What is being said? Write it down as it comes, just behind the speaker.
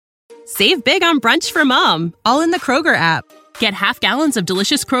Save big on brunch for mom, all in the Kroger app. Get half gallons of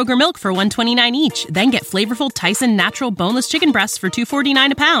delicious Kroger milk for $1.29 each. Then get flavorful Tyson natural boneless chicken breasts for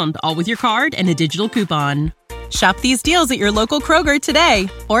 $2.49 a pound, all with your card and a digital coupon. Shop these deals at your local Kroger today,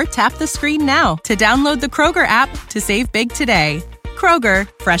 or tap the screen now to download the Kroger app to save big today. Kroger,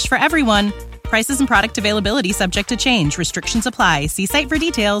 fresh for everyone. Prices and product availability subject to change. Restrictions apply. See site for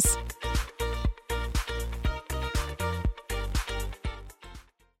details.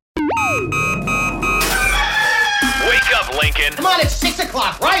 Wake up, Lincoln. Come on, it's 6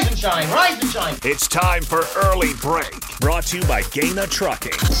 o'clock. Rise and shine, rise and shine. It's time for Early Break. Brought to you by Gaina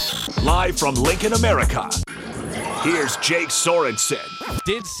Trucking. Live from Lincoln, America. Here's Jake Sorensen.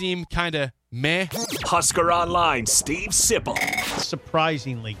 Did seem kind of meh. Husker Online, Steve Sipple.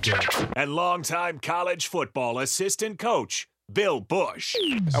 Surprisingly good. And longtime college football assistant coach, Bill Bush.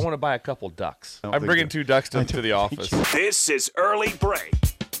 I want to buy a couple ducks. I'm bringing 2 ducks to the office. This is Early Break.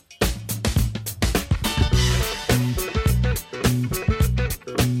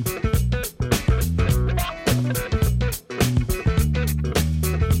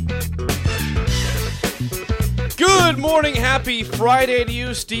 Good morning, happy Friday to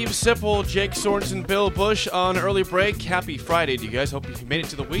you, Steve Sipple, Jake Sorensen, Bill Bush on Early Break. Happy Friday to you guys. Hope you made it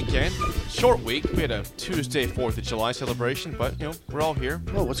to the weekend. Short week. We had a Tuesday 4th of July celebration, but, we're all here.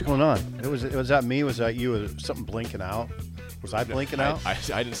 Oh, what's going on? Was that me? Was that you? Was something blinking out? Was I blinking out? I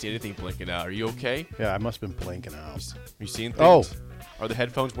didn't see anything blinking out. Are you okay? Yeah, I must have been blinking out. You seen things? Oh. Are the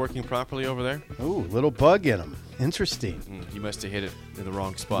headphones working properly over there? Ooh, little bug in them. Interesting. You must have hit it in the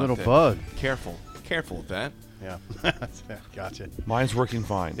wrong spot. Little then. bug. Careful with that. Yeah. Gotcha. Mine's working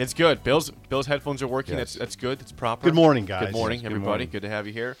fine. It's good. Bill's headphones are working. Yes. That's good. That's proper. Good morning, guys. Good morning, Yes, everybody. morning. Good to have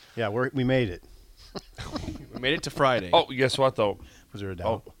you here. Yeah, we made it. We made it to Friday. Oh, guess what, though? Was there a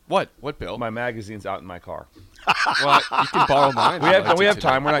doubt? Oh, What, Bill? my magazine's out in my car. Well, you can borrow mine. We have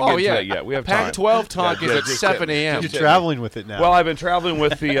time. We're not getting to that yet. We have time. Pac-12 talk is at 7 a.m. You're traveling with it now. Well, I've been traveling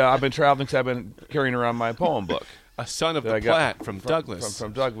with the. I've been traveling because I've been carrying around my poem book. A son of that the I got Platte from Douglas.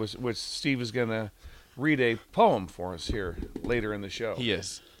 From Douglas, which Steve is going to read a poem for us here later in the show. He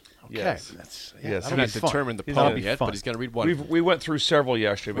is. okay. Yes. Yes. Yes. That'll He's be not fun. determined the That'll poem be yet, fun. but he's going to read one. We went through several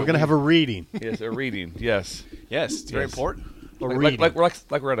yesterday. We're going to have a reading. Yes, a reading. Yes. Yes, it's very Yes. important. A Like reading.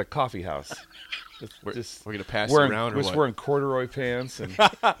 we're at a coffee house. We're Just going to pass it wearing, around or we're what? wearing corduroy pants and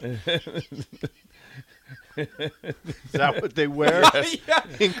Is that what they wear? Yeah,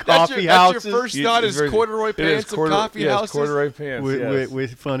 In that's coffee your houses? first thought It's is very- corduroy it is pants and coffee yes, houses? corduroy pants. yes.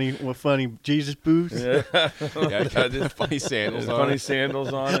 with funny Jesus boots. Yeah, got the funny sandals on. funny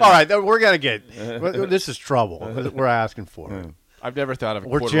sandals on. All right, we're gonna get. This is trouble. We're asking for. I've never thought of a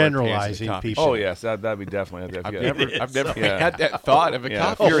We're corduroy pants generalizing in a coffee people. shop. Oh yes, that'd be definitely. I've never Yeah. had that thought of a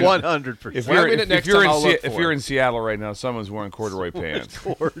Yeah. coffee Oh, shop. 100%. If When I'm you're, in it if, next if you're time, in I'll look if for you're it. in Seattle right now, someone's wearing corduroy pants.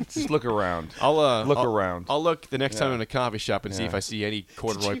 Just look around. I'll Look around. I'll look the next time Yeah. I'm in a coffee shop and see Yeah. if I see any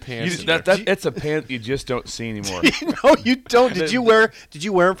corduroy You pants. just- in there. it's a pant you just don't see anymore. No, you don't. Did you wear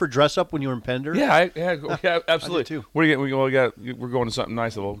them for dress up when you were in Pender? Yeah, absolutely. too. What are you getting? We're going to something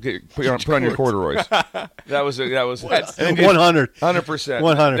nice. We'll put on your corduroys. That was 100. 100%.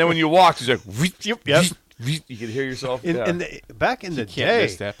 100. Then when you walk, it's like Yep. you could hear yourself. Back in the can't day,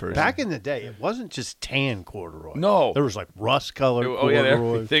 miss that person. back in the day, it wasn't just tan corduroy. No. there was like rust colored Oh yeah,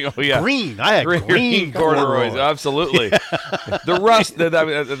 corduroy. everything. Oh yeah, Green. I had green corduroys. corduroy. Absolutely. The rust.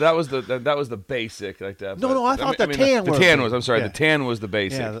 That was the basic like that. No, I thought the tan The was tan the- was. I'm sorry. yeah. The tan was the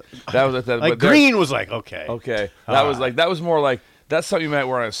basic. Yeah, that was that. Like but there- green was like okay. Okay, that was more like. That's something you might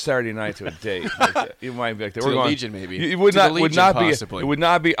wear on a Saturday night to a date. Like that. You might be like that. To the Legion, maybe. It would To the not would Legion, not possibly. be it would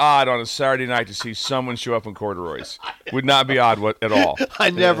not be odd on a Saturday night to see someone show up in corduroys. Would not be odd at all. I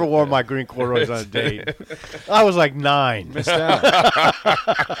never wore my green corduroys on a date. I was like 9. Missed out.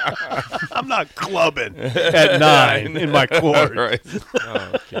 I'm not clubbing at 9 in my cords. Right.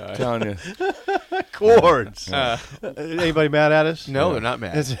 Oh, God. Telling you. Cords. Anybody mad at us? No, they're not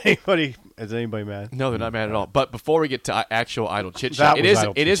mad. Is anybody mad? No, they're not mad at all. But before we get to actual idle chit That chat, was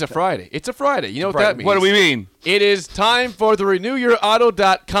idle it is a Friday. It's a Friday. You know what that means? What do we mean? It is time for the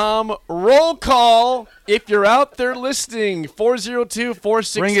RenewYourAuto.com roll call. If you're out there listening,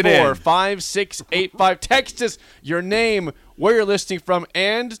 402-464-5685. Text us your name, where you're listening from,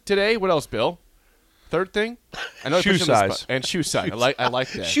 and today, what else, Bill? Third thing? I know I Shoe put you on the size. spot. And shoe size. I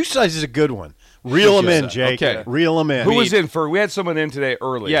like that. Shoe size is a good one. Reel them in, size. Jake. Okay. Reel them in. Who was in for? We had someone in today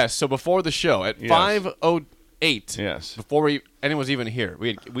early. Yes, so before the show, at Yes. 5:08, Yes. before anyone was even here,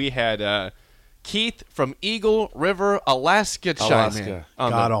 we had Keith from Eagle River, Alaska chime in. Alaska.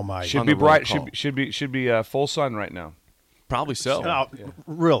 on God the- almighty. Should on be the roll bright. call. Should be full sun right now. Probably so. Oh,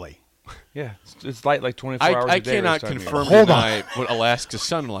 really? Yeah, it's light like 24 hours I a day. cannot this time of confirm year. Hold on. deny what Alaska's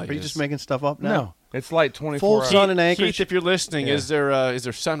sunlight Are you is. just making stuff up now? No, it's light 24 Full hours. sun in Anchorage. Keith, if you're listening, Yeah. is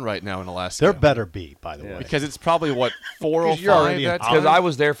there sun right now in Alaska? There better be, by the way. Because it's probably what 4:05 you're already in that Because time? I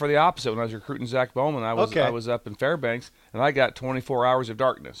was there for the opposite when I was recruiting Zach Bowman. I Okay. was up in Fairbanks, and I got 24 hours of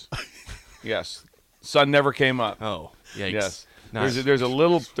darkness. Yes, sun never came up. Oh, yikes. Yes, Nice. there's a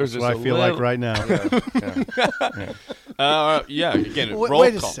little. There's That's what I feel like right now. Again, Wait- roll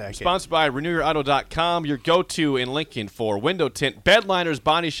wait a call. second. Sponsored by RenewYourAuto.com, your go-to in Lincoln for window tint, bed liners,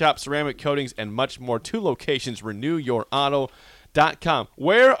 body shop, ceramic coatings, and much more. 2 locations, RenewYourAuto.com.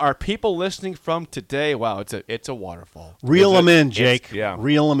 Where are people listening from today? Wow, it's a waterfall. Reel them in, Jake. yeah.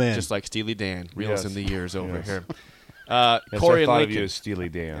 Reel them in. Just like Steely Dan, reels Yes. in the years over Yes. here. Yes, Corey I and thought of you Lincoln. as Steely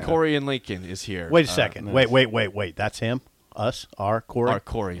Dan. Corey and Lincoln is here. Wait a second. Wait. That's him? Us? Our Corey? Our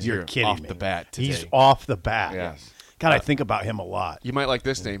Corey's You're here kidding off me. the bat today. He's off the bat. Yes. God, I think about him a lot. You might like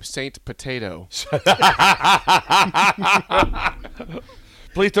this name, Saint Potato.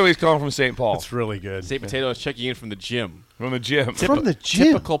 Please tell me he's calling from St. Paul. That's really good. Saint Potato is checking in from the gym. From the gym. From the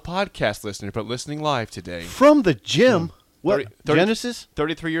gym. Typical podcast listener, but listening live today. From the gym. What? 30 Genesis?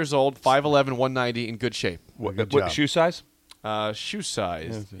 33 years old, 5'11", 190, in good shape. What, Good what job. shoe size? Shoe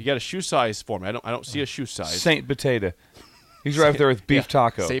size. You got a shoe size for me. I don't see a shoe size. Saint Potato. He's right up there with beef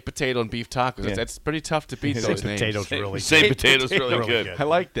taco. Saint Potato and beef tacos. Yeah. That's pretty tough to beat those names. Potatoes really Saint good. Potato's really Really good. good. I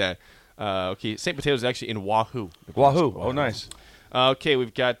like that. Okay, Saint Potato is actually in Wahoo. Wahoo. Oh, nice. Okay,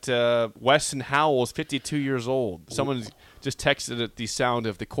 we've got Weston Howells, 52 years old. Someone just texted at the sound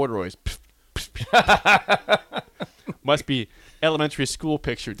of the corduroys. Must be elementary school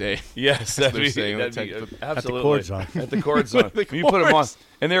picture day. Yes, That's what that'd they're be, saying. that'd That's be like the- absolutely. chords on. At the chords on. The When you put them on, chords.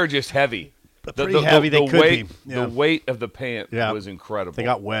 and they were just heavy. Pretty heavy they could weight, be. Yeah. The weight of the pant Yeah. was incredible. They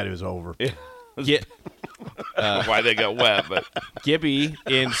got wet. It was over. Yeah. Get Why they got wet, but Gibby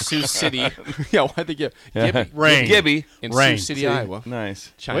in Sioux City. Yeah, why'd they get Gibby Rain. Gibby. in Rain. Sioux City, See? Iowa?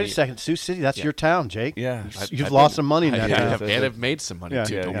 Nice. Chinese. Wait a second. Sioux City, that's Yeah. your town, Jake. Yeah. You've I've lost been- some money in that I town. have, and I've made some money Yeah,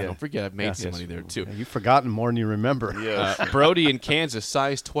 too. yeah, Don't, yeah. don't forget, I've made Yeah. some Yes. money there too. You've forgotten more than you remember. Yeah. Brody in Kansas,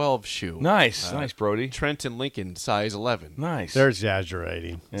 size 12 shoe. Nice. Nice, Brody. Trent in Lincoln, size 11. Nice. They're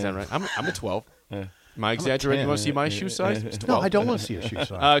exaggerating. Is that right? I'm a 12. Yeah. Am I exaggerating? 10. You want to see my shoe size? It's No, 12. I don't want to see a shoe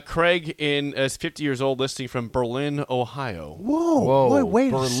size. Craig is 50 years old, listening from Berlin, Ohio. Whoa. Whoa.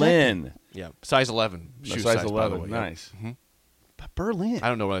 Wait a second. Berlin. Yeah, size 11. Shoe Size by the 11. way. Nice. Berlin. I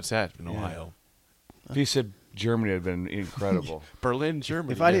don't know where that's at in Ohio. If you said Germany, it'd been incredible. Berlin,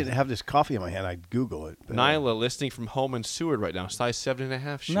 Germany. If I yeah. didn't have this coffee in my hand, I'd Google it. But- Nyla listening from home in Seward right now, size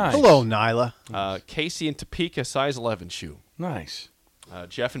 7.5 shoe. Nice. Hello, Nyla. Casey in Topeka, size 11 shoe. Nice.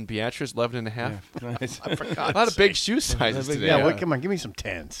 Jeff and Beatrice, 11.5. Nice. A lot of big shoe sizes today. Yeah, well, come on, give me some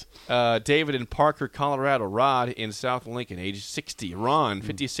tens. David in Parker, Colorado. Rod in South Lincoln, age 60. Ron,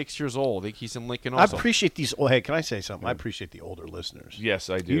 56 years old. I think he's in Lincoln I also. appreciate these. Oh, hey, can I say something? I appreciate the older listeners. Yes,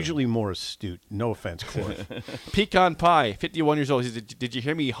 I do. Usually more astute. No offense, Corey. Pecan Pie, 51 years old. He said, did you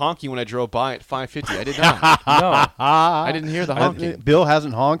hear me honking when I drove by at 5:50? I did not. No. I didn't hear the honking. Bill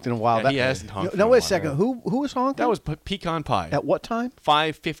hasn't honked in a while. Yeah, he hasn't honked No, in a wait a while. second. Who was honking? That was Pecan Pie. at what time?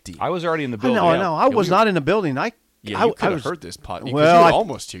 5:50. I was already in the I building. know. I know. I was we were- not in the building. Yeah, you could have heard this pod. Because Well, you were I-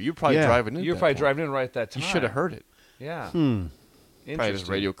 almost here. You were probably Yeah. driving in. You were at probably that point. driving in right at that time. You should have heard it. Yeah. Probably his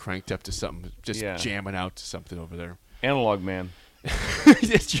Interesting. radio cranked up to something, just Yeah. jamming out to something over there. Analog man.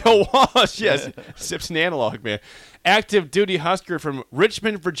 It's Joe Walsh, yes. Sips an analog, man. Active duty Husker from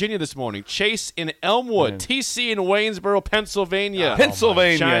Richmond, Virginia this morning. Chase in Elmwood. TC in Waynesboro, Pennsylvania.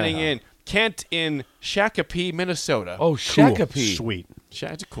 Pennsylvania. Shining in. Kent in Shakopee, Minnesota. Oh, Cool. Shakopee. Sweet.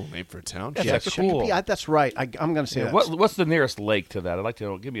 That's a cool name for a town. That's Shakopee. cool. Shakopee, that's right. I'm going to say Yeah, that. what's the nearest lake to that? I'd like to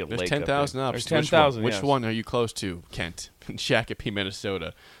know. Give me a There's lake. 10,000 up up. there. There's Which 10,000. Which yes. one are you close to, Kent? In Shakopee,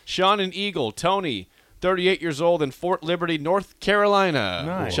 Minnesota. Sean and Eagle. Tony, 38 years old, in Fort Liberty, North Carolina.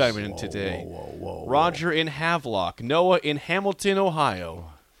 Nice. Chiming in today. Whoa. Roger in Havelock. Noah in Hamilton, Ohio.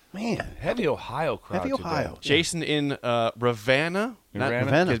 Man. Heavy Ohio crowd. Heavy today. Ohio. Jason in Ravenna. Not-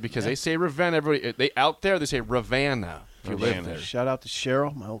 Ravenna? Because they say Ravenna. Everybody, they out there, they say Ravenna. If you live Ravenna. there. Shout out to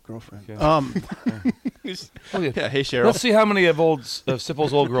Cheryl, my old girlfriend. Yeah, hey, Cheryl. Let's see how many of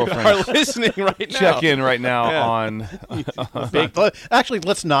Sipple's old are girlfriends listening right now. check in right now Yeah. on. Actually,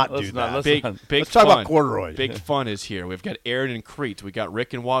 let's not Let's do not- that. let's Big, not- big Let's talk fun. about corduroy. Big fun is here. We've got Aaron in Crete. We got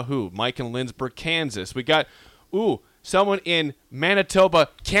Rick in Wahoo. Mike in Lindsborg, Kansas. We got, someone in Manitoba,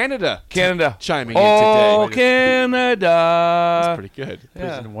 Canada. Chiming Oh, in today. Canada. That's pretty good.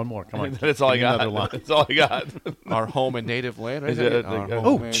 Yeah. One more. Come on. That's all I Give me got. another line. That's all I got. Our home and native land. Right? Is it? Our Oh,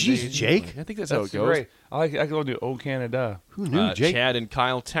 home and geez, native Jake. land. I think that's how That's it goes. great. I can go do Oh Canada. Who knew, Jake? Chad and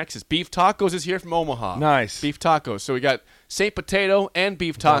Kyle, Texas. Beef Tacos is here from Omaha. Nice. Beef Tacos. So we got Saint Potato and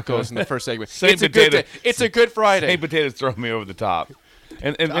Beef Tacos in the first segment. Saint it's a Potato. good day. It's a good Friday. Saint Potatoes throwing me over the top.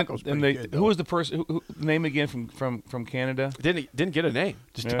 And Tacos and pretty they, good, who was the person? Who name again from Canada? Didn't get a name.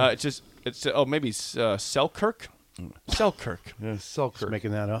 It's maybe Selkirk. Selkirk. Yeah, Selkirk.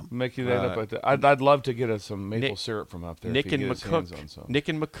 Making that up. Making that up. But I'd love to get some maple syrup from up there. Nick if and you get his hands on McCook. some. Nick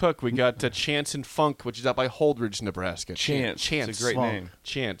and McCook. We got Chance and Funk, which is out by Holdridge, Nebraska. Chance. Chance. It's a great name.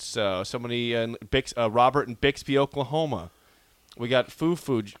 Chance. Somebody in Robert in Bixby, Oklahoma. We got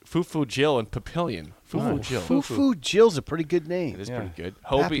Fufu Jill and Papillion. Fufu Jill. Fufu Jill's a pretty good name. It is Yeah. pretty good.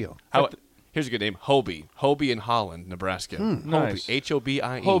 Hobie. Papio. Here's a good name. Hobie. Hobie in Holland, Nebraska. Nice. Hobie.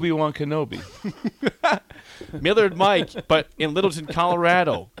 Hobie. Obi-Wan Kenobi. Millard Mike, but in Littleton,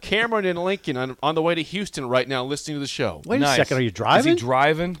 Colorado. Cameron in Lincoln on the way to Houston right now listening to the show. Wait Nice. a second. Are you Is driving? he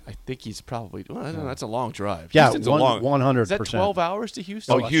driving? I think he's probably. Well, I don't know. That's a long drive. Yeah, Houston's a long. 100%. Is that 12 hours to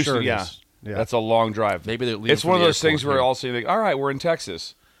Houston? Oh, Houston, sure it yeah. is. Yeah. That's a long drive. Maybe they're leaving It's from one of the those things airport, where yeah. all of a sudden you think, all right, we're in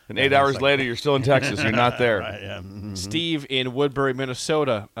Texas. And 8 hours later, you're still in Texas. You're not there. Right, yeah. Mhm. Steve in Woodbury,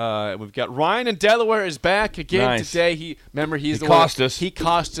 Minnesota. We've got Ryan in Delaware is back again Nice. today. He cost us. He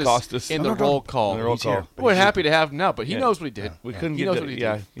cost us in the No, no, roll no. call. In the roll He's here. call. We're happy to have him now, but he Yeah. knows what he did. We couldn't He get knows the, what he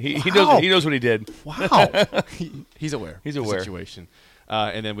yeah. did. He Wow. knows what he did. Wow. He's aware. He's of the aware. situation.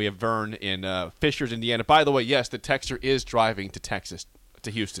 And then we have Vern in Fishers, Indiana. By the way, yes, the texter is driving to Texas,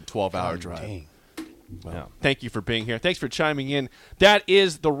 to Houston, 12-hour drive. Dang. Well, thank you for being here. Thanks for chiming in. That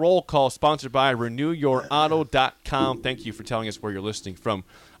is the roll call sponsored by RenewYourAuto.com. Thank you for telling us where you're listening from.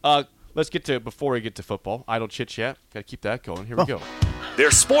 Let's get to, before we get to football, Idle Chit Chat. Got to keep that going. Here we go. Their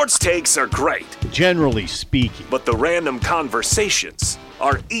sports takes are great, Generally speaking. but the random conversations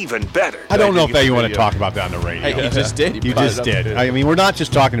are even better. I don't know if it's you want to video. talk about that on the radio. Hey, you just did. You just did. I mean, we're not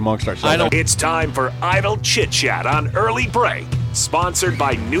just talking amongst ourselves. I don't. It's time for Idle Chit Chat on Early Break, sponsored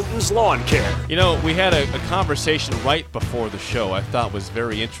by Newton's Lawn Care. You know, we had a conversation right before the show I thought was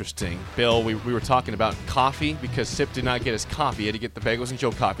very interesting. Bill, we were talking about coffee because Sip did not get his coffee. He had to get the Bagels and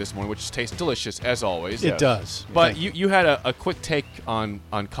Joe coffee this morning, which tastes delicious as always. It does. But you had a quick take on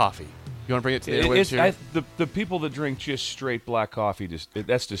coffee. You want to bring it to the airwaves here? The people that drink just straight black coffee,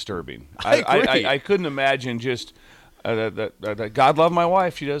 that's disturbing. I agree. I couldn't imagine just God love my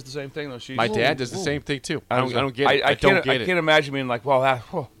wife. She does the same thing though. She's, My dad does the same thing too. I don't get it. I don't can't, get it. I can't imagine being like,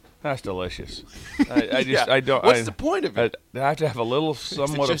 well, that's delicious. I just Yeah. I don't. What's the point of it? I have to have a little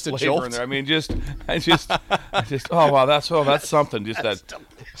somewhat just a of flavor jolt? in there. I mean, I just oh wow, that's something. Just that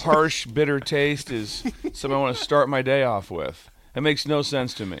harsh, bitter taste is something I want to start my day off with. It makes no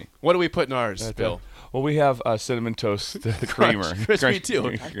sense to me. What do we put in ours, Bill? Well, we have cinnamon toast creamer. Me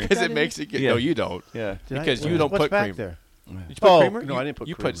too. Because it makes it good. Yeah. No, you don't. Yeah. Because you don't What's put back creamer. there? Did you put Oh, creamer? no, I didn't put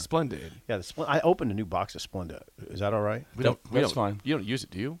You creamer. put Splenda. Yeah, I opened a new box of Splenda. Is that all right? That's fine. You don't use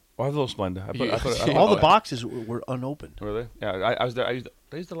it, do you? I have a little Splenda. All the boxes were unopened. Were they? Yeah, I was there. Did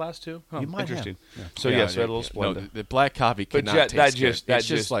I use the last two? Oh, You might have. interesting. Yeah. So yes, we had a little Splenda. No, the black coffee But cannot jet- taste that good. just- that It's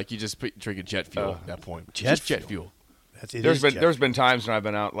just just- like you just drinking jet fuel at that point. Jet Jet fuel. There's been times when I've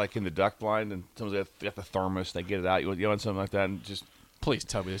been out like in the duck blind and someone's got the thermos, they get it out, you want something like that, and just Please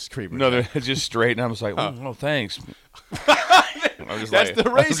tell me this creamer. no, they're just straight, and I'm just like, oh, thanks. I'm just That's like, the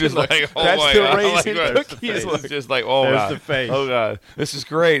I'm raisin just look. like, oh That's my the God. raisin Like, cookies it's look. just like, oh There's god, the face. oh god, this is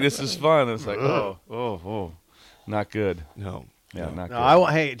great, this is fun. It's like, oh, not good. No. Yeah, not good. No,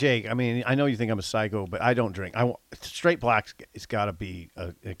 hey, Jake, I mean, I know you think I'm a psycho, but I don't drink. Straight black's it's got to be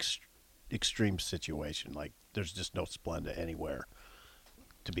an extreme situation. Like, there's just no Splenda anywhere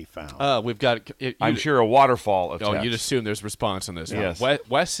to be found. We've got. I'm sure a waterfall of Oh, text. you'd assume there's response on this. Yes.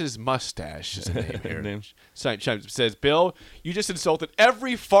 Wes's mustache is a name here. Name. Says, Bill, you just insulted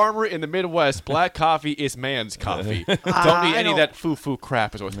every farmer in the Midwest. Black coffee is man's coffee. Don't need any of that foo-foo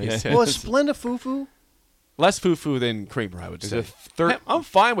crap is what they said. Well, is Splenda foo-foo? Less foo-foo than creamer, I would say. a third- I'm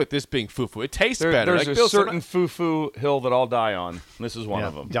fine with this being foo-foo. It tastes better. There's Like a Bill said, certain foo-foo hill that I'll die on. This is one Yeah,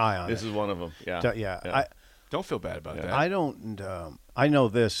 of them. die on This it. is one of them. Yeah. Yeah. don't feel bad about that. I don't. I know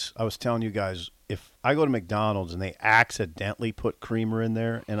this. I was telling you guys, if I go to McDonald's and they accidentally put creamer in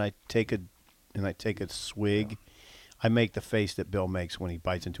there, and I take a swig, I make the face that Bill makes when he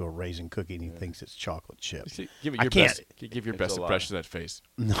bites into a raisin cookie and he thinks it's chocolate chip. Give it I your can't. best. Give your It's best a lie. impression of that face.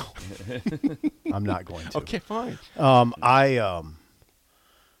 No, I'm not going to. Okay, fine.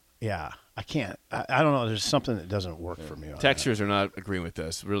 Yeah, I can't. I don't know. There's something that doesn't work for me. Textures are not agreeing with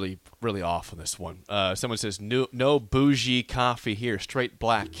us. Really, really off on this one. Someone says no bougie coffee here. Straight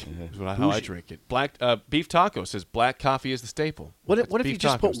black is how I drink it. Black beef taco says black coffee is the staple. What if Beef you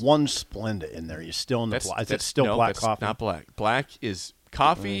just tacos. put one Splenda in there? You're still in the black. Is it still black coffee? Not black. Black is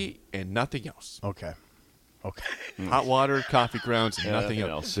coffee and nothing else. Okay. Hot water, coffee grounds, and nothing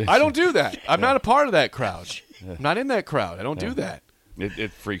else. I don't do that. I'm not a part of that crowd. I'm not in that crowd. I don't do that.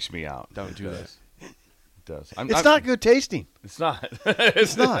 It freaks me out. Don't do that. It does. It's not good tasting. It's not.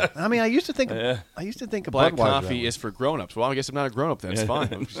 It's not. I mean, I used to think. Of Black Budweiser coffee is for grown-ups. Well, I guess I'm not a grown-up then. It's fine.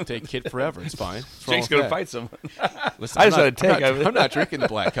 I'll just take kid forever. It's fine. What's wrong Jake's with gonna that? fight someone. Listen, I I'm just had to take. I'm not drinking the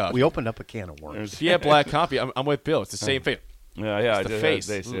black coffee. We opened up a can of worms. If you have black coffee, I'm with Bill. It's the same thing. Yeah. It's I the did face.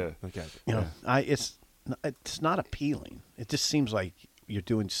 have a face, yeah. Okay. You know, it's not appealing. It just seems like you're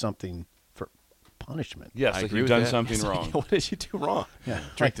doing something for punishment. Yes, I like agree you've with done that. something It's like, wrong. what did you do wrong? Yeah.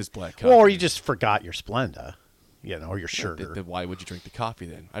 Drink this black coffee. Well, or you just forgot your Splenda, or your sugar. Then why would you drink the coffee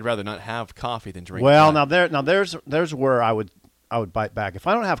then? I'd rather not have coffee than drink. Well, black. there's where I would bite back. If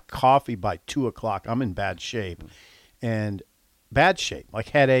I don't have coffee by 2:00, I'm in bad shape, like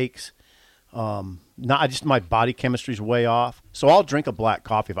headaches. My body chemistry's way off. So I'll drink a black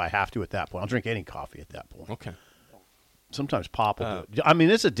coffee if I have to at that point. I'll drink any coffee at that point. Okay. Sometimes pop will do it. I mean,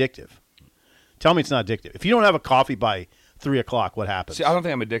 it's addictive. Tell me it's not addictive. If you don't have a coffee by 3:00, what happens? See, I don't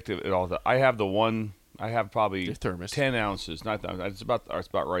think I'm addicted at all. I have the one. I have probably Your thermos. 10 ounces. Not that. It's about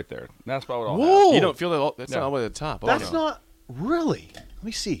right there. That's about what I'll Whoa. You don't feel that? That's No. not all the way to the top. Oh, That's no. not really. Let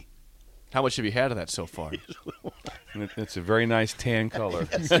me see. How much have you had of that so far? have. It's a very nice tan color.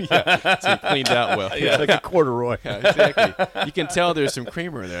 So you cleaned out well. It's like a corduroy. Yeah, exactly. You can tell there's some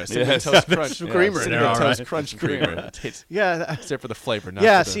creamer in there. Cinnamon Yes. Toast Crunch. Some creamer in Cinnamon there, all Toast right. Crunch creamer. It's Yeah. there for the flavor, not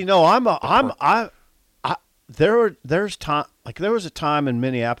Yeah. for the, See, no, there's time. Like there was a time in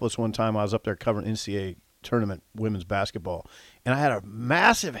Minneapolis one time I was up there covering NCAA tournament women's basketball, and I had a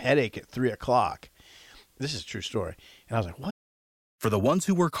massive headache at 3:00. This is a true story, and I was like, "What?" For the ones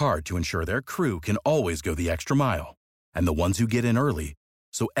who work hard to ensure their crew can always go the extra mile, and the ones who get in early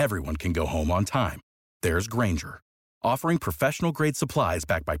so everyone can go home on time, there's Grainger, offering professional-grade supplies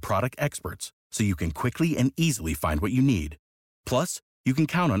backed by product experts so you can quickly and easily find what you need. Plus, you can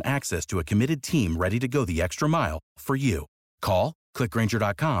count on access to a committed team ready to go the extra mile for you. Call, click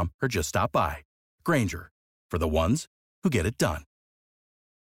Grainger.com, or just stop by. Grainger, for the ones who get it done.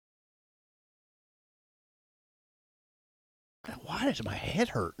 Why does my head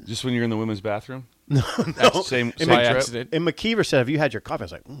hurt? Just when you're in the women's bathroom. No. Same by trip. accident. And McKeever said, "Have you had your coffee?" I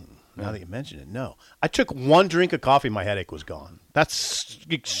was like, "Now that you mention it, no." I took one drink of coffee, my headache was gone. That's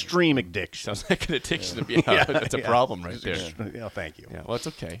extreme addiction. Sounds like an addiction to be out. That's a problem right there. Yeah, thank you. Yeah, well, it's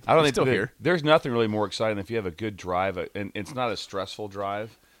okay. I don't I'm think still here. There's nothing really more exciting if you have a good drive, and it's not a stressful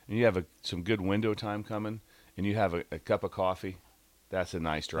drive, and you have some good window time coming, and you have a cup of coffee. That's a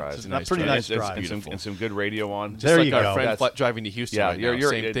nice drive. That's a nice pretty drive. nice drive. And some good radio on. Just There like you our go. friend That's- driving to Houston Yeah, right now.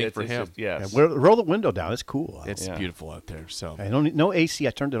 Same thing for him. Yes. Yeah, roll the window down. It's cool. It's Yeah. beautiful out there. So I don't need no AC.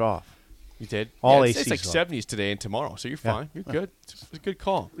 I turned it off. you did All it's, ACs like on. 70s today and tomorrow, so you're fine. You're good. It's a good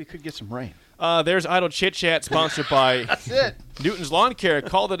call. We could get some rain. There's Idle Chit Chat, sponsored by Newton's Lawn Care.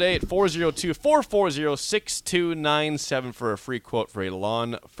 Call today at 402-440-6297 for a free quote for a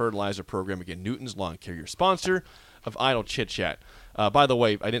lawn fertilizer program. Again, Newton's Lawn Care, your sponsor of Idle Chit Chat. By the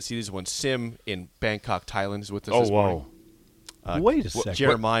way, I didn't see these ones. Sim in Bangkok, Thailand is with us this morning. Wait a second.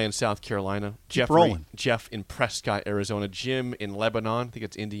 Jeremiah in South Carolina. rolling. Jeff in Prescott, Arizona. Jim in Lebanon. I think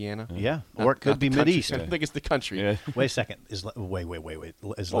it's Indiana. Yeah, Not- or it could not be the country. Mideast. I think it's the country. Yeah. Wait a second. Wait.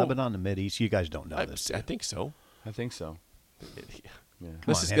 Is Lebanon the Mideast? You guys don't know this. I think so. I think so.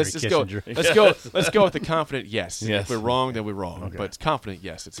 Let's Henry just go. Kissinger. Let's go with the confident yes. Yes. If we're wrong, then we're wrong. Okay. But it's confident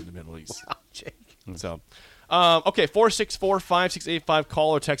yes. It's in the Middle East. Jake. So, okay, 464-5685.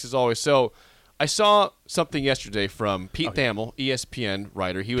 Call or text as always. So, I saw something yesterday from Pete Thamel, ESPN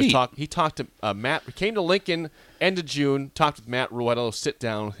writer. He was He talked to Matt. He came to Lincoln end of June. Talked with Matt Rule. Had a little sit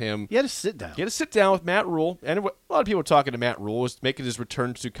down with him. You had to sit down. He had to sit down with Matt Rule, and a lot of people were talking to Matt Rule. Was making his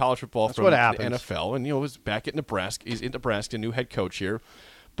return to college football from what the happens. NFL, and was back at Nebraska. He's in Nebraska, new head coach here,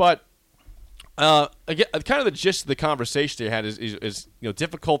 but. Again, kind of the gist of the conversation they had is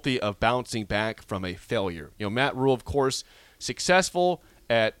difficulty of bouncing back from a failure. Matt Rule, of course, successful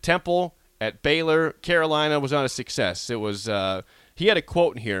at Temple, at Baylor, Carolina was not a success. It was he had a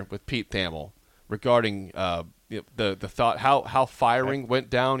quote in here with Pete Thamel regarding the thought how firing went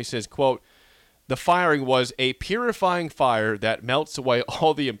down. He says, quote, "The firing was a purifying fire that melts away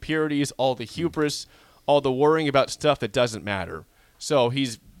all the impurities, all the hubris, all the worrying about stuff that doesn't matter." So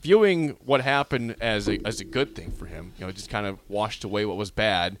he's viewing what happened as a good thing for him, just kind of washed away what was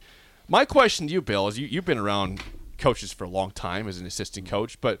bad. My question to you, Bill, is you've been around coaches for a long time as an assistant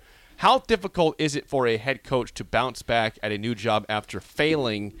coach, but how difficult is it for a head coach to bounce back at a new job after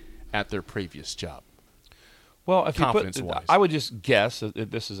failing at their previous job? Well, if confidence-wise, I would just guess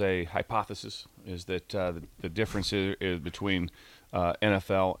that this is a hypothesis, is that the difference is between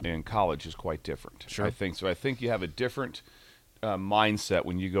NFL and college is quite different. Sure. I think so. I think you have a different mindset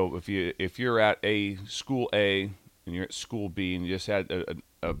when you go if you're at a school A and you're at school B and you just had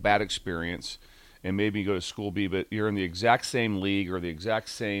a bad experience, and maybe you go to school B, but you're in the exact same league or the exact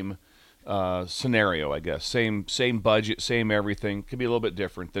same scenario, I guess. Same budget, same everything. Could be a little bit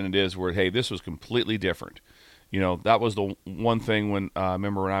different than it is where, hey, this was completely different. That was the one thing when I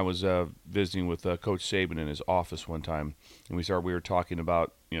remember when I was visiting with Coach Saban in his office one time, and we were talking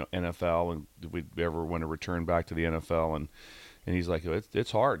about NFL and did we ever want to return back to the NFL, and he's like,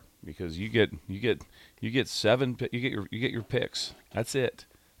 it's hard because you get 7 you get your picks. That's it.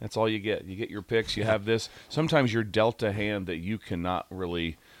 That's all you get. You get your picks. You have this. Sometimes you're dealt a hand that you cannot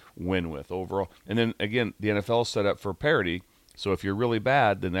really win with overall. And then again, the NFL is set up for parity. So if you're really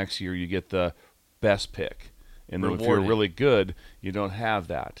bad, the next year you get the best pick. And then if you're really good, you don't have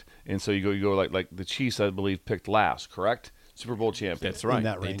that. And so you go like the Chiefs, I believe, picked last, correct? Super Bowl champion. That's right.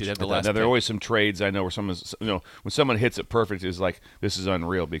 They did have the last. Now there are always some trades I know where someone's, when someone hits it perfect, it's like this is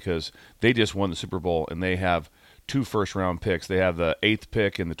unreal because they just won the Super Bowl and they have 2 first-round picks. They have the 8th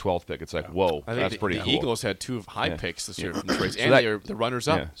pick and the 12th pick. It's like, whoa, that's pretty cool. The Eagles had 2 high picks this year from trades, so and they're the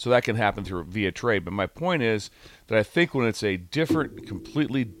runners-up. Yeah, so that can happen via trade. But my point is that I think when it's a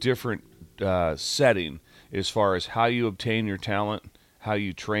completely different setting as far as how you obtain your talent, how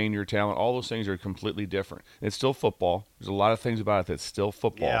you train your talent, all those things are completely different. It's still football. There's a lot of things about it that's still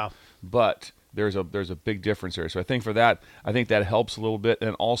football, but there's a big difference there. So I think for that, that helps a little bit,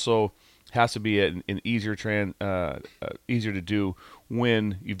 and also has to be an easier easier to do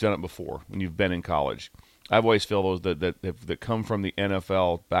when you've done it before, when you've been in college. I've always felt those that come from the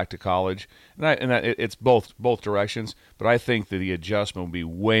NFL back to college, and it's both directions. But I think that the adjustment would be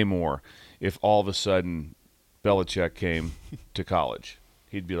way more if all of a sudden Belichick came to college.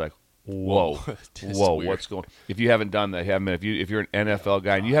 He'd be like, whoa, what's going on? If you haven't done that, if you're an NFL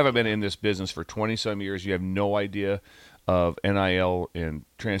guy and you haven't been in this business for 20-some years, you have no idea of NIL and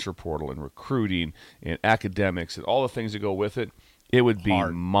transfer portal and recruiting and academics and all the things that go with it, it would be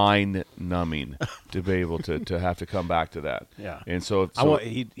mind-numbing to be able to have to come back to that. Yeah. And so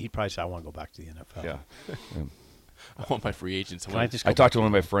he'd probably say, I want to go back to the NFL. Yeah. I want my free agents. I talked to one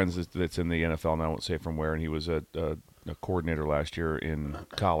of my friends that's in the NFL, and I won't say from where, and he was a coordinator last year in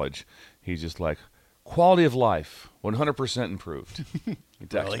college. He's just like, quality of life, 100% improved.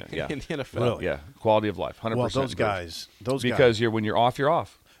 Really? Yeah. In the NFL. Really? Yeah, quality of life, 100%. Well, those improved. guys. Because when you're off, you're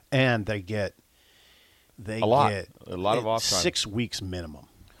off. And they get a lot of off time. 6 weeks minimum.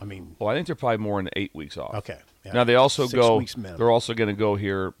 I mean, well, I think they're probably more in 8 weeks off. Okay. Yeah. Now they also 6 go. weeks minimum. They're also going to go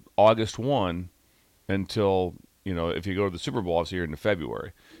here August 1 until if you go to the Super Bowl, obviously you're into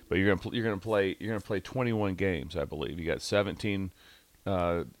February, but you're going to play 21 games, I believe. You got 17.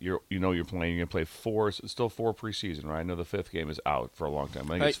 You're playing. You're going to play 4. It's still 4 preseason, right? I know the 5th game is out for a long time.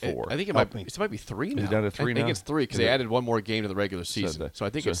 I think it's 4. I think it might be 3 now. Is it down to 3 now? I think it's 3 because they added one more game to the regular season. So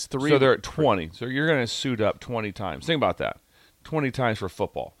I think it's 3. So they're at 20. So you're going to suit up 20 times. Think about that. 20 times for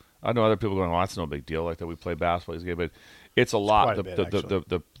football. I know other people going, "Oh, that's no big deal." Like that, we play basketball this game, but it's a lot. Quite a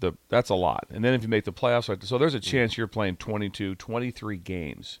bit, That's a lot. And then if you make the playoffs, so there's a chance you're playing 22, 23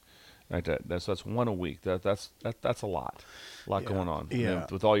 games. Like that. That's one a week. That's a lot. A lot going on. Yeah.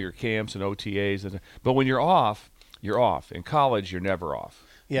 With all your camps and OTAs. But when you're off, you're off. In college, you're never off.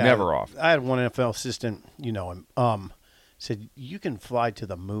 Yeah, never off. I had one NFL assistant, said you can fly to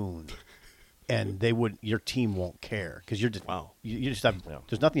the moon, and your team won't care because you're just you just have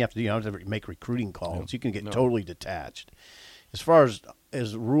there's nothing you have to do. You don't have to make recruiting calls. You can get totally detached. As far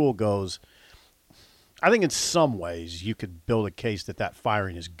as rule goes, I think in some ways you could build a case that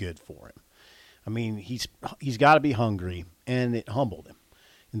firing is good for him. I mean, he's got to be hungry, and it humbled him,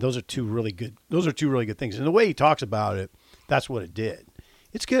 and those are two really good things. And the way he talks about it, that's what it did.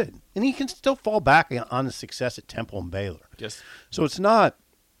 It's good, and he can still fall back on the success at Temple and Baylor. Yes. So it's not,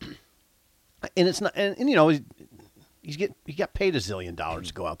 and it's not, and he got paid $1 zillion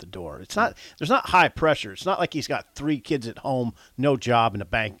to go out the door. It's not. There's not high pressure. It's not like he's got 3 kids at home, no job in the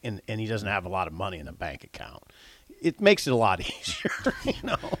bank, and he doesn't have a lot of money in a bank account. it makes it a lot easier,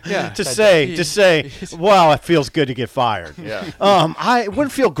 Yeah. to say, wow, it feels good to get fired. Yeah. It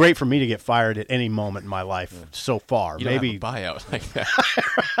wouldn't feel great for me to get fired at any moment in my life so far. You don't Maybe have a buyout like that.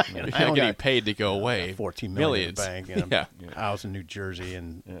 You're I not don't getting got paid to go away. 14 million in Millions. the bank and Yeah. a house in New Jersey,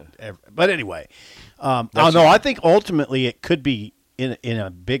 but anyway, I think ultimately it could be in a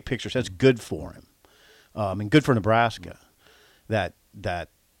big picture sense good for him, and good for Nebraska that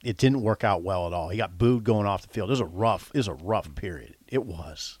it didn't work out well at all. He got booed going off the field. It was a rough period. It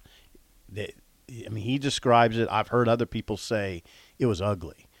was. He describes it. I've heard other people say it was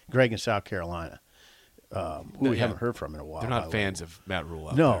ugly. Greg in South Carolina, who we haven't heard from in a while. They're by not the way. fans of Matt Rule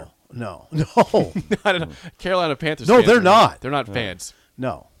out No. I don't know. Carolina Panthers No, fans they're are not. They're not fans.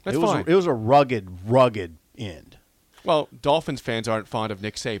 No. That's it was fine. It was a rugged end. Well, Dolphins fans aren't fond of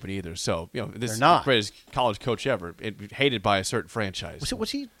Nick Saban either. So, this They're is not. the greatest college coach ever. Hated by a certain franchise.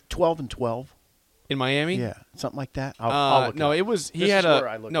 Was he 12-12? In Miami? Yeah, something like that. I'll look No, it it up. was. He This had is where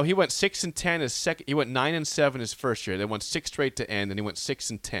I look no. at He went 6-10 his second. He went 9-7 his first year. They won 6 straight to end, and he went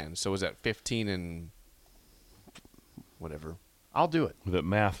 6-10. So was that 15 and whatever? I'll do it. That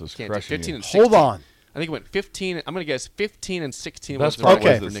math was Can't do crushing 15 you. and 16. Hold on. I think it went 15. I'm going to guess 15 and 16 That's was the probably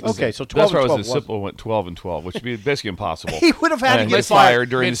record was for the- Nick Okay, Saban. so 12 That's why and it 12 was the wasn't. simple went 12 and 12, which would be basically impossible. He would have had to And get get fired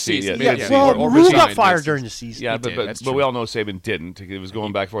during the mid-season. season. Yeah, mid-season. Well, or Rule got resigned fired mid-season. during the season. Yeah, He did, that's but true. we all know Saban didn't. It was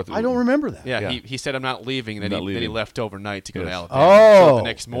going back and forth. I don't remember that. Yeah, Yeah. He said, I'm not leaving, and then, Not he leaving. left overnight to go to Yes. Alabama. Showed up Oh. the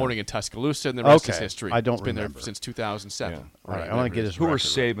next morning in Tuscaloosa, and the rest is Okay. history. I don't It's been remember. there since 2007. Yeah. All right, I want to get his Who were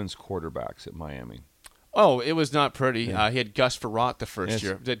record right. Saban's quarterbacks at Miami? Oh, it was not pretty. He had Gus Farrat the first Yes.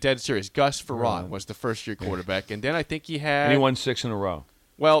 year. Dead serious. Gus Farrat was the first-year quarterback, and then I think he had. And he won 6 in a row.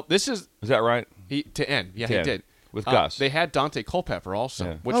 Well, this is Is that right? to end. Yeah, To he end. did. With Gus. They had Dante Culpepper also,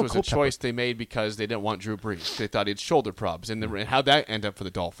 Yeah. which Oh, was Culpepper. a choice they made because they didn't want Drew Brees. They thought he had shoulder problems, and how'd that end up for the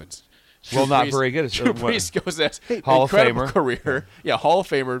Dolphins? Well, Drew not Brees- very good. It's- Drew what- Brees goes as Hall of incredible Famer. career. Yeah, Hall of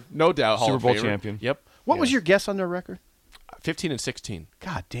Famer, no doubt. Hall Super of Bowl Famer. champion. Yep, What was your guess on their record? 15 and 16.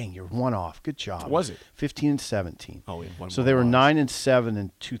 God dang, you're one off. Good job. Was it? 15 and 17. Oh, we had one So more they were loss. 9-7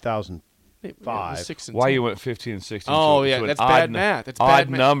 in 2005. It was 6 and Why 10. you went 15 and 16? Oh, to yeah, an that's odd bad math. That's odd bad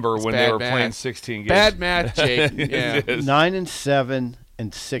math. number That's when they bad were math. playing 16 games. Bad math, Jake. Yeah. It is. 9-7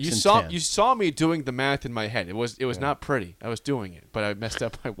 and 6 You and saw 10. you saw me doing the math in my head. It was not pretty. I was doing it, but I messed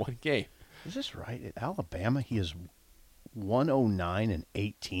up by one game. Is this right? At Alabama, he is 109 and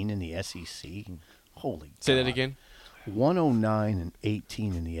 18 in the SEC. Holy Say God. that again. 109 and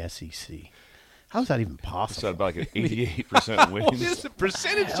 18 in the SEC. How is that even It's possible? about like an 88% win. What is the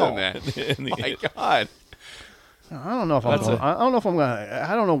percentage on that? My God. I don't know if I'm. Going, I don't know if I'm going.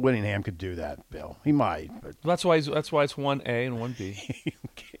 I don't know if Whittingham could do that, Bill. He might, but That's why it's 1A and 1B.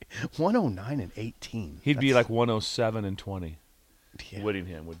 109 and 18. He'd be That's- like 107 and 20. Yeah.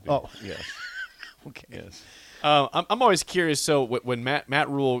 Whittingham would be. Oh. yes. Okay. Yes. I'm always curious. So when Matt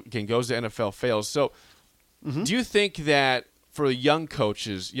Rule again goes to NFL, fails. So do you think that for young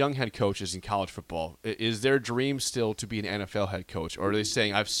coaches, young head coaches in college football, is their dream still to be an NFL head coach, or are they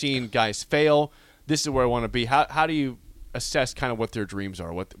saying I've seen guys fail? This is where I want to be. How do you assess kind of what their dreams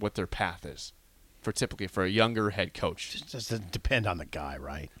are, what their path is, typically for a younger head coach? It doesn't depend on the guy,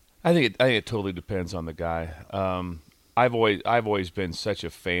 right? I think it totally depends on the guy. I've always been such a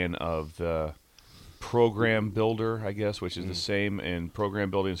fan of the program builder, I guess, which is the same in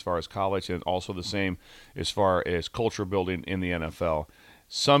program building as far as college, and also the same as far as culture building in the NFL.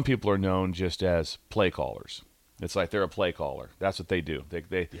 Some people are known just as play callers. It's like they're a play caller. That's what they do.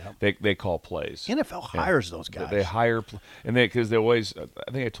 They call plays. NFL hires those guys. They hire, and because they always.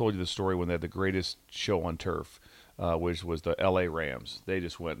 I think I told you the story when they had the greatest show on turf, which was the L.A. Rams. They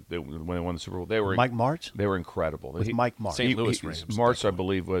just went when they won the Super Bowl. They were Mike Martz? They were incredible. With Mike Martz. St. Louis Rams, Martz, I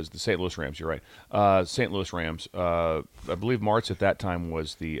believe, was the St. Louis Rams. You're right. St. Louis Rams. I believe Martz at that time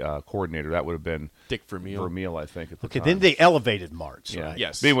was the coordinator. That would have been Dick Vermeil. Vermeil, I think. At the Okay, time. then they elevated Martz. Yeah. Right?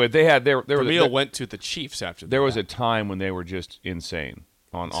 Yes. But anyway, they were Vermeil went to the Chiefs after that. there was a time when they were just insane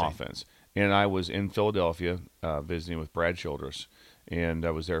on offense. And I was in Philadelphia visiting with Brad Childress, and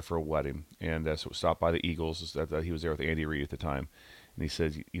I was there for a wedding. And so stopped by the Eagles. He was there with Andy Reid at the time. And he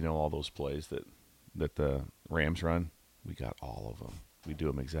said, you know all those plays that the Rams run? We got all of them. We do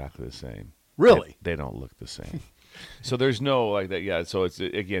them exactly the same. Really? They don't look the same. So there's no like that. Yeah. So it's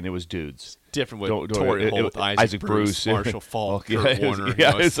again, it was dudes. different with Don't- Torrey Holt, Isaac Bruce, Marshall Falk, yeah, Kurt Warner.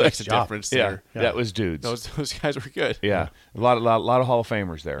 yeah, It's it's makes a like- difference Yeah, there. that was dudes. Those guys were good. Yeah, a lot of Hall of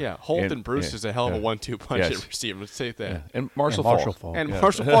Famers there. Yeah, Holt and Bruce yeah, is a hell of a yeah. 1-2 punch Yes. at receiver. Let's say that. Yeah. And Marshall, Marshall Falk. Falk. And Yeah.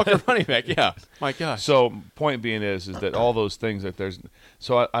 Marshall Falk, a running back. Yeah, my gosh. So point being is that all those things that there's.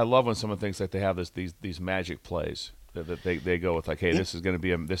 So I love when someone thinks that they have these magic plays, that they go with, like, hey, this is going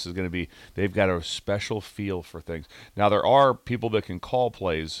to be. They've got a special feel for things. Now there are people that can call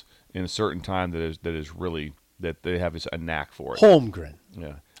plays in a certain time that is really that they have a knack for it. Holmgren.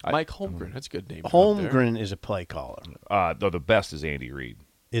 Yeah, Mike Holmgren. That's a good name. Holmgren is a play caller. Though the best is Andy Reid.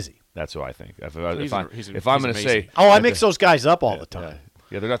 Is he? That's who I think. If He's I'm going to say, I mix those guys up all the time.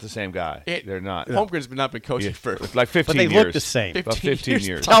 Yeah, they're not the same guy. They're not. Holmgren's not been coaching for like 15 But they years. look the same. About 15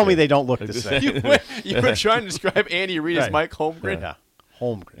 years. Tell me they don't look the same. You were trying to describe Andy Reid as Mike Holmgren? Yeah,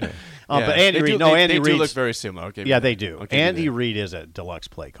 Holmgren. But Andy Reid, Andy Reid do look very similar. Okay, yeah, they do. Andy Reid is a deluxe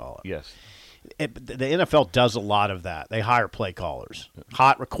play caller. Yes. The NFL does a lot of that. They hire play callers,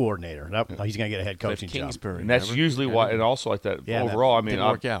 hot coordinator. He's going to get a head coaching job. And that's usually why, and also like that. Yeah, overall, that I mean,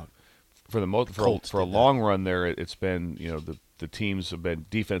 work out for a long run there. It's been the teams have been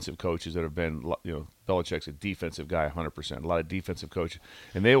defensive coaches that have been Belichick's a defensive guy 100%. A lot of defensive coaches,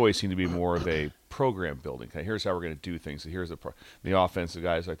 and they always seem to be more of a program building. Okay, here's how we're going to do things. Here's the offensive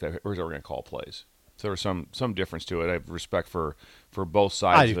guys like that. Here's how we're going to call plays. So there's some difference to it. I have respect for both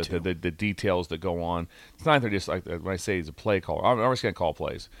sides of it, the details that go on. It's not that just like when I say he's a play caller. I'm just going to call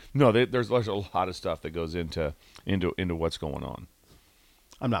plays. No, there's a lot of stuff that goes into what's going on.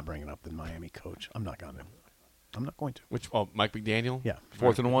 I'm not bringing up the Miami coach. I'm not going to. Mike McDaniel? Yeah.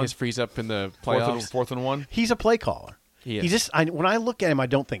 4th and 1? He's frees up in the playoffs. 4th and 1? He's a play caller. He is. When I look at him, I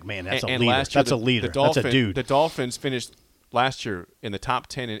don't think, man, that's a leader. Last year, That's a leader. That's a dude. The Dolphins finished last year in the top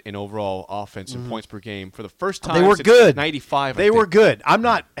 10 in overall offense and points per game for the first time. They were since good. 95. They were good. I'm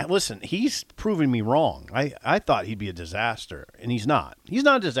not. Listen, he's proving me wrong. I thought he'd be a disaster, and he's not. He's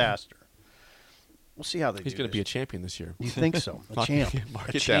not a disaster. We'll see how they do. He's going to be a champion this year. You think so? A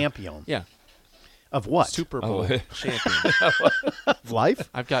champion. Yeah. Of what? Super Bowl champion. Of life?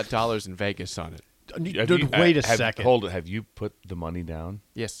 I've got dollars in Vegas on it. Wait a second. Hold it. Have you put the money down?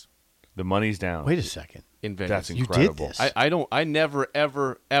 Yes. The money's down. Wait a second. In Vegas. That's incredible. You did this? I never,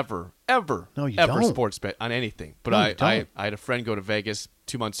 ever don't. sports bet on anything. But I had a friend go to Vegas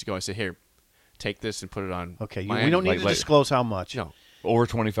 2 months ago. I said, here, take this and put it on. Okay, Miami. we don't need to disclose how much. No. Over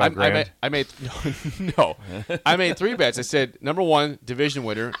 25 grand. I made no. I made 3 bets. I said number 1, division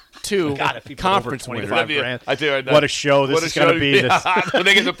winner. 2, conference winner. Grand. I tell you, what a show this is going to be. When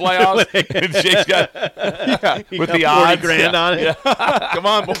they get the playoffs, and Jake's got with the odds, 40 grand on it. Yeah. Come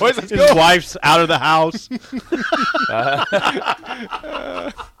on, boys, let's His go. wife's out of the house.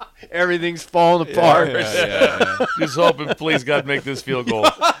 Everything's falling apart. Yeah. Just hoping, please God, make this field goal.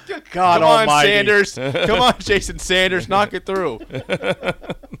 God Come on, almighty. Sanders. Come on, Jason Sanders. Knock it through. It'd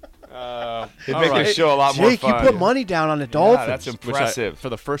make the show a lot more Jake, fun. you put money down on the Dolphins. Yeah, that's impressive. For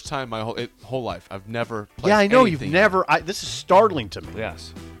the first time my whole life, I've never played Yeah, I know. anything. You've never. This is startling to me.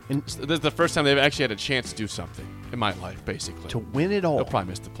 Yes. This is the first time they've actually had a chance to do something in my life, basically. To win it all. They'll probably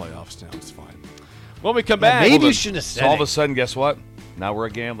miss the playoffs now. It's fine. When we come back, Maybe you shouldn't have said all of it. a sudden, guess what? Now we're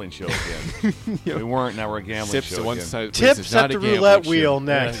a gambling show again. We weren't. Now we're a gambling Tips show to one again. side. Tips It's not at a the gambling roulette show. wheel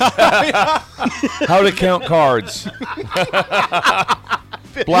next. How to count cards.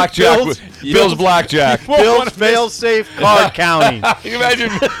 Blackjack. Bill's blackjack. Bill's fail-safe card counting. Can you imagine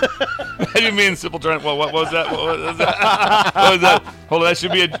me and Simple trying. Well, what was that? What was that? What was that? Hold on, that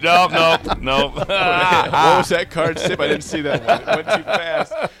should be a no. What was that card sip? I didn't see that one. It went too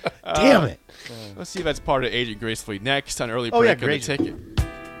fast. Damn it. Let's see if that's part of Agent Gracefully next on Early Oh, yeah, Break on the great. Ticket.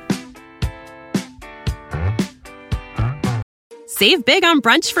 Save big on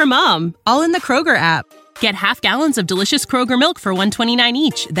brunch for mom, all in the Kroger app. Get half gallons of delicious Kroger milk for $1.29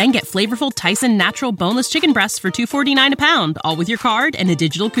 each. Then get flavorful Tyson natural boneless chicken breasts for $2.49 a pound, all with your card and a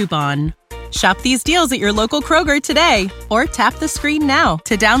digital coupon. Shop these deals at your local Kroger today, or tap the screen now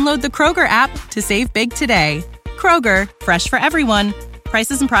to download the Kroger app to save big today. Kroger, fresh for everyone.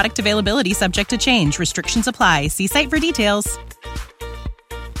 Prices and product availability subject to change. Restrictions apply. See site for details.